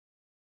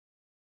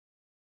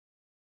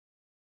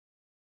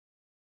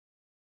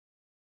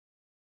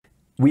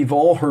we've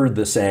all heard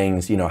the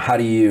sayings, how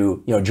do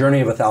you,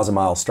 journey of 1,000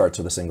 miles starts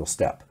with a single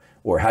step.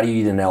 Or how do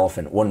you eat an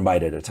elephant one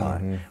bite at a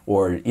time?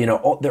 Or,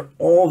 there are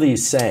all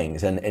these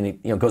sayings, and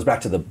it goes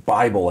back to the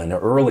Bible and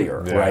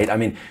earlier, right? I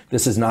mean,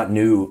 this is not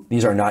new.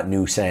 These are not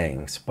new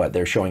sayings, but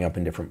they're showing up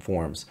in different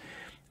forms.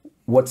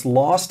 What's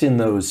lost in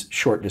those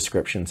short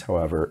descriptions,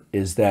 however,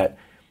 is that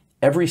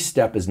every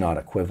step is not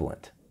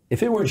equivalent.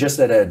 If it were just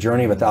that a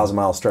journey of 1,000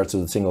 miles starts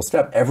with a single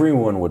step,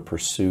 everyone would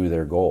pursue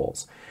their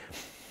goals.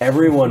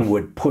 Everyone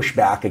would push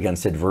back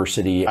against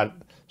adversity. That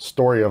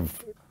story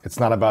of it's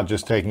not about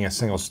just taking a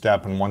single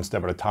step and one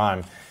step at a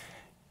time.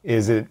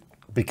 Is it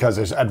because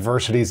there's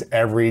adversities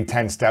every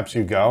 10 steps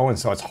you go, and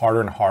so it's harder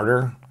and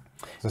harder?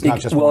 So it's not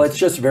just it's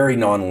just very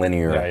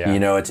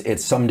nonlinear.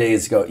 It's some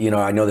days go.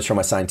 I know this from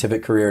my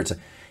scientific career. It's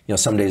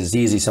some days it's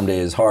easy, some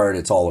days it's hard.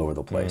 It's all over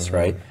the place,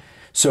 right?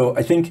 So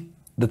I think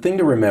the thing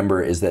to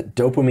remember is that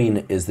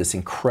dopamine is this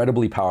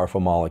incredibly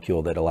powerful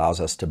molecule that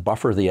allows us to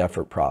buffer the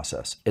effort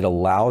process. It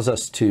allows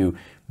us to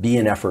be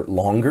in effort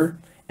longer,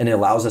 and it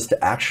allows us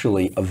to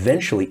actually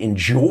eventually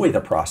enjoy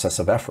the process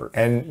of effort.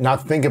 And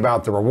not think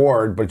about the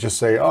reward, but just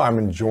say, I'm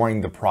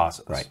enjoying the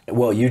process. Right.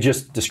 Well, you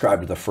just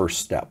described the first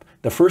step.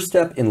 The first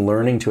step in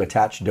learning to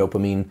attach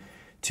dopamine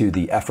to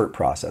the effort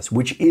process,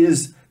 which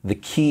is the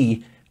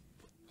key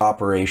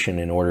operation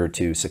in order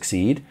to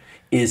succeed,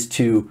 is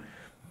to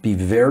be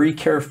very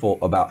careful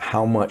about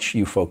how much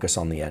you focus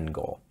on the end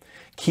goal.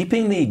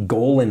 Keeping the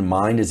goal in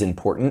mind is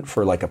important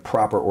for like a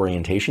proper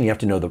orientation. You have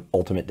to know the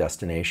ultimate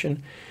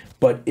destination.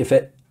 But if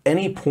at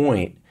any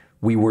point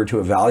we were to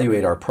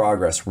evaluate our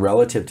progress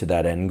relative to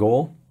that end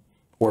goal,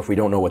 or if we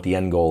don't know what the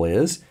end goal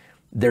is,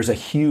 there's a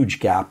huge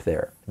gap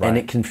there, and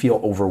it can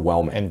feel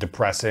overwhelming. And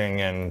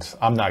depressing, and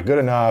I'm not good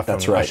enough.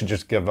 That's right. I should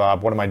just give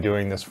up. What am I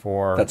doing this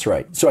for? That's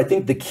right. So I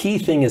think the key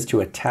thing is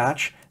to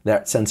attach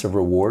that sense of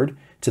reward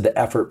to the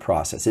effort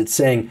process. It's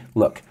saying,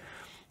 look,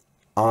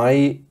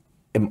 I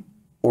am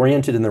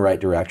oriented in the right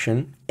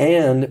direction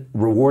and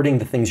rewarding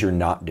the things you're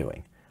not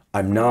doing.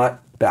 I'm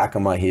not back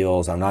on my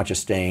heels. I'm not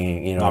just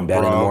staying, in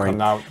bed in the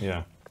morning.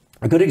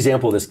 A good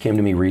example of this came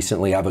to me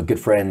recently. I have a good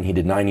friend. He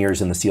did 9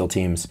 years in the SEAL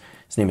teams.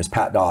 His name is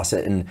Pat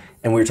Dossett. And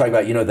we were talking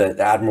about,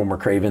 the Admiral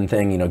McRaven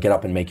thing, get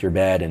up and make your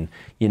bed. And,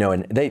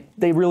 and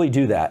they really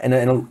do that.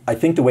 And I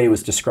think the way it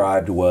was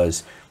described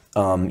was,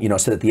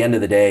 so at the end of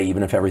the day,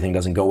 even if everything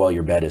doesn't go well,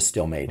 your bed is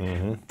still made.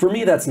 For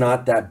me, that's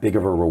not that big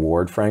of a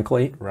reward,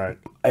 frankly. Right.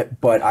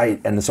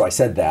 So I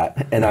said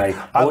that, and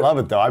I love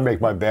it though. I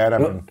make my bed.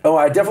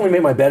 I definitely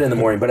make my bed in the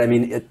morning. But I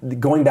mean,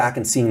 going back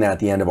and seeing that at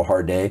the end of a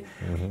hard day,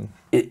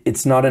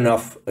 it's not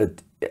enough.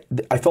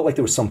 I felt like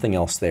there was something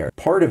else there.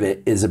 Part of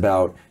it is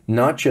about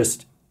not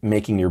just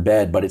making your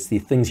bed, but it's the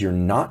things you're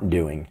not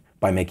doing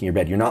by making your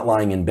bed. You're not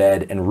lying in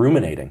bed and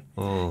ruminating.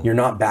 You're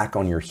not back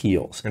on your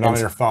heels. You're not on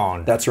your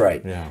phone. That's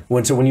right. Yeah.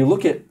 So when you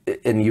look at,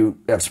 and you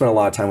have spent a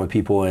lot of time with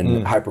people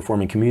in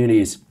high-performing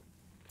communities,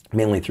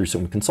 mainly through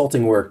some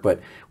consulting work, but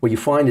what you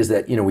find is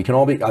that, we can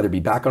all either be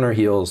back on our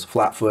heels,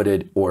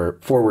 flat-footed, or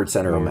forward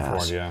center of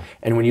mass.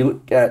 And when you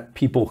look at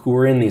people who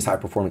are in these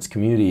high-performance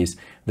communities,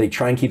 they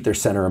try and keep their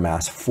center of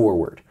mass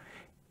forward,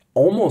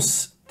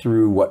 almost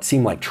through what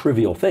seem like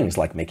trivial things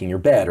like making your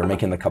bed or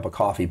making the cup of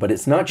coffee. But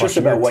it's not just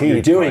about what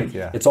you're doing,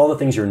 it's all the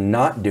things you're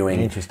not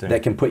doing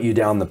that can put you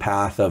down the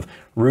path of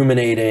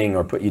ruminating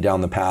or put you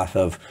down the path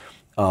of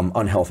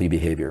unhealthy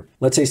behavior.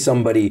 Let's say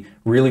somebody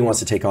really wants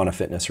to take on a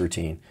fitness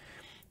routine.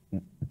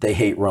 They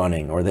hate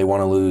running, or they want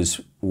to lose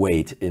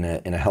weight in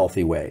a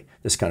healthy way,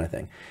 this kind of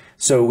thing.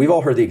 So we've all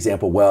heard the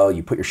example, well,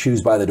 you put your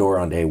shoes by the door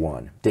on day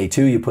 1. Day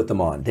 2, you put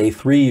them on. Day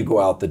 3, you go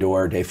out the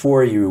door. Day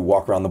 4, you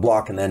walk around the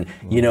block, and then,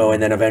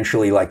 and then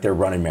eventually like they're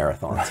running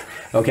marathons.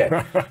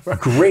 Okay,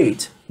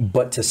 great.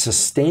 But to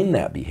sustain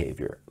that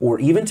behavior, or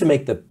even to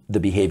make the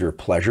behavior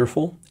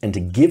pleasurable and to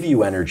give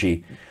you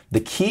energy,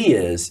 the key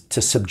is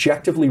to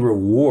subjectively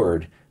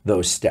reward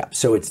those steps.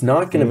 So it's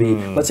not going to be,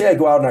 let's say I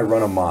go out and I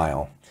run a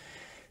mile,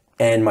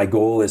 and my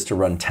goal is to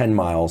run 10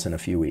 miles in a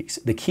few weeks.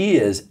 The key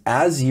is,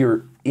 as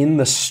you're in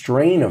the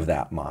strain of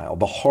that mile,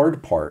 the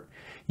hard part,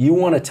 you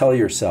want to tell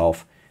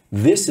yourself,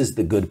 this is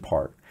the good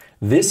part.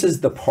 This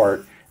is the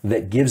part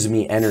that gives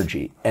me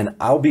energy. And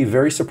I'll be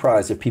very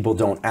surprised if people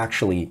don't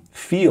actually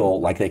feel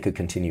like they could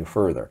continue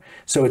further.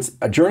 So it's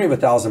a journey of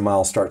 1,000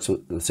 miles starts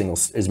with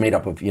is made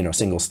up of,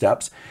 single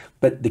steps.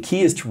 But the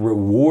key is to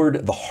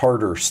reward the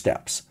harder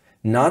steps,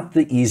 not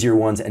the easier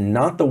ones, and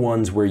not the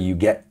ones where you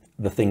get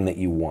the thing that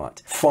you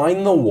want.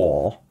 Find the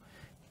wall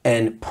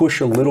and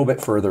push a little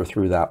bit further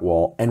through that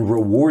wall and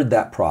reward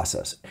that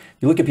process.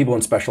 You look at people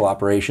in special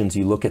operations,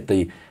 you look at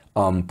the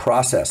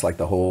process, like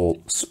the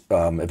whole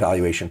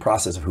evaluation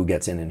process of who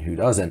gets in and who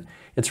doesn't.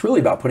 It's really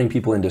about putting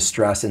people into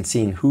stress and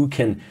seeing who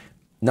can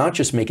not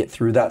just make it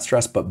through that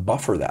stress, but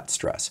buffer that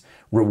stress.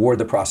 Reward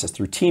the process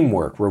through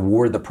teamwork,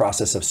 reward the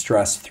process of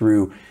stress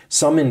through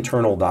some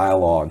internal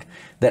dialogue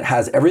that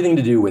has everything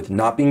to do with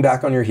not being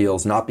back on your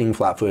heels, not being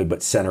flat-footed,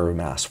 but center of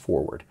mass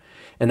forward.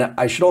 And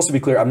I should also be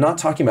clear, I'm not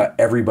talking about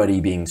everybody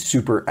being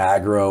super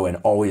aggro and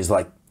always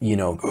like,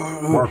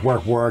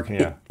 work.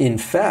 Yeah. In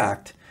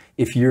fact,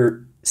 if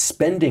you're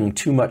spending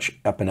too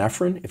much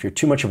epinephrine, if you're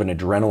too much of an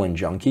adrenaline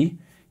junkie,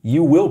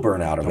 you will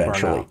burn out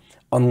eventually.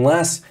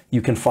 Unless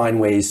you can find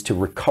ways to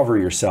recover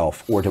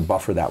yourself or to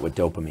buffer that with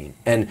dopamine.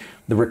 And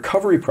the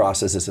recovery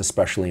process is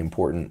especially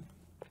important.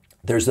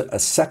 There's a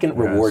second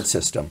reward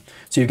system.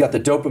 So you've got the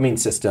dopamine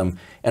system,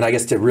 and I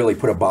guess to really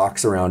put a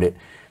box around it,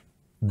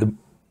 the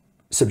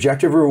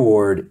subjective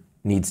reward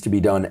needs to be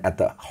done at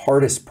the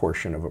hardest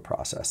portion of a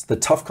process. The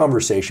tough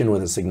conversation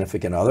with a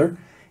significant other,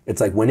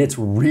 it's like when it's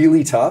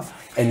really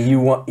tough and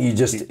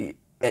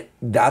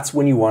that's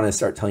when you want to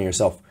start telling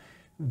yourself,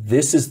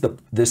 this is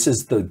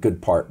the good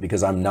part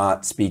because I'm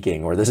not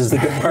speaking, or this is the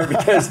good part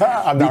because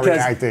I'm not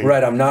reacting.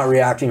 Right, I'm not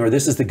reacting, or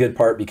this is the good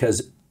part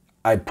because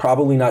I'm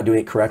probably not doing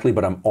it correctly,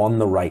 but I'm on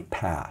the right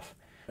path.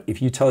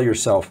 If you tell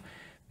yourself,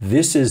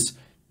 this is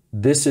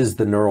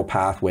the neural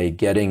pathway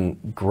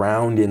getting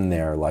ground in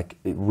there, like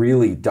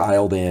really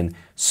dialed in,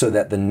 so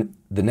that the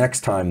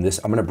next time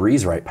I'm going to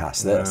breeze right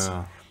past this.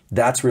 Yeah.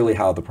 That's really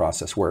how the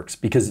process works.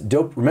 Because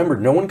remember,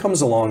 no one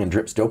comes along and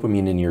drips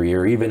dopamine in your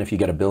ear, even if you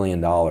get $1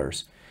 billion.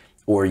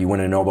 Or you win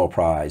a Nobel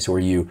Prize, or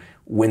you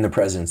win the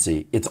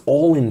presidency. It's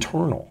all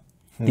internal.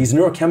 These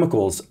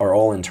neurochemicals are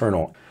all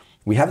internal.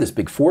 We have this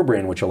big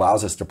forebrain which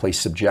allows us to place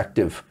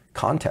subjective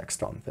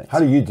context on things. How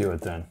do you do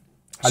it then?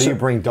 How do you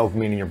bring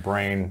dopamine in your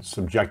brain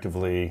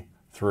subjectively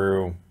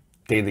through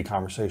daily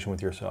conversation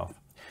with yourself?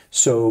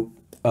 So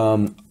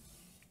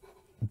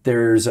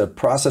there's a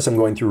process I'm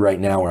going through right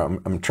now where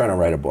I'm trying to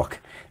write a book,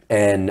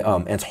 and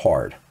it's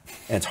hard.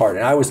 And it's hard.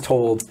 And I was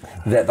told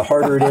that the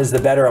harder it is, the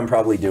better I'm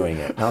probably doing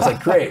it. And I was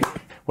like, great.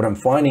 What I'm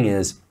finding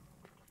is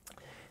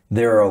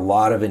there are a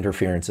lot of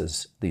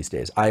interferences these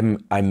days. I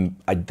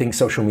think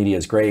social media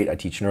is great. I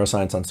teach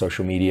neuroscience on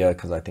social media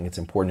because I think it's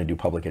important to do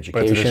public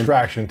education. But it's a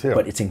distraction too.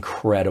 But it's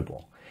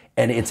incredible.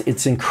 And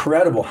it's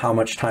incredible how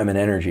much time and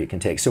energy it can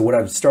take. So what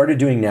I've started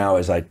doing now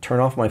is I turn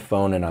off my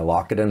phone and I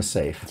lock it in a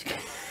safe.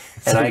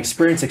 And I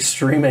experience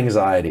extreme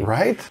anxiety.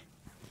 Right?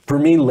 For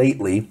me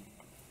lately,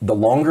 the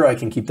longer I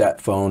can keep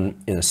that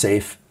phone in a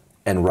safe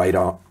and write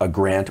a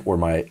grant or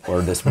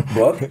this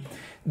book,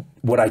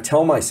 what I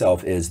tell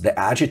myself is the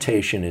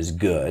agitation is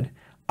good.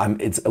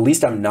 At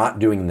least I'm not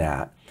doing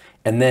that.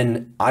 And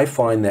then I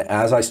find that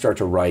as I start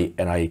to write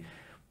and I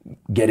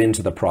get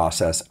into the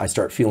process, I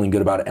start feeling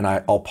good about it, and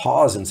I'll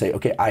pause and say,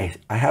 okay, I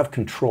have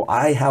control.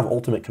 I have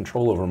ultimate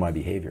control over my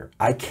behavior.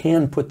 I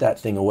can put that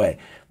thing away.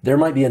 There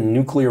might be a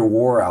nuclear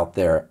war out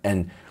there,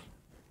 and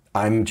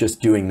I'm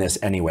just doing this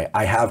anyway.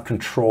 I have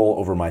control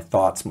over my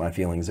thoughts, my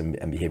feelings,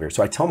 and behavior.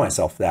 So I tell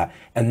myself that,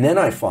 and then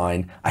I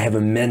find I have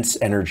immense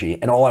energy,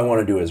 and all I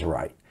want to do is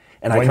write.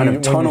 And I kind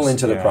of tunnel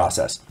into the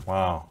process.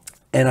 Wow.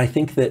 And I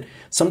think that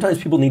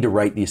sometimes people need to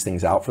write these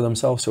things out for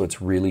themselves so it's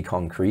really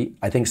concrete.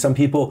 I think some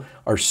people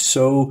are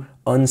so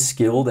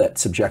unskilled at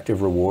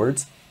subjective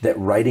rewards that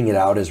writing it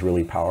out is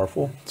really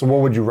powerful. So what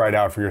would you write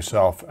out for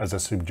yourself as a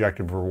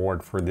subjective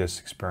reward for this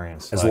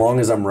experience? As long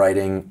as I'm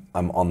writing,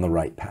 I'm on the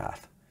right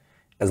path.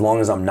 As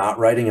long as I'm not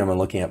writing, I'm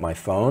looking at my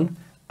phone,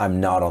 I'm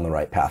not on the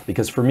right path.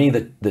 Because for me,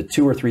 the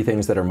 2 or 3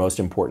 things that are most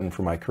important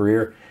for my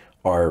career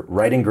are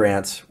writing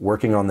grants,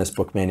 working on this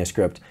book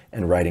manuscript,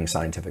 and writing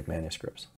scientific manuscripts.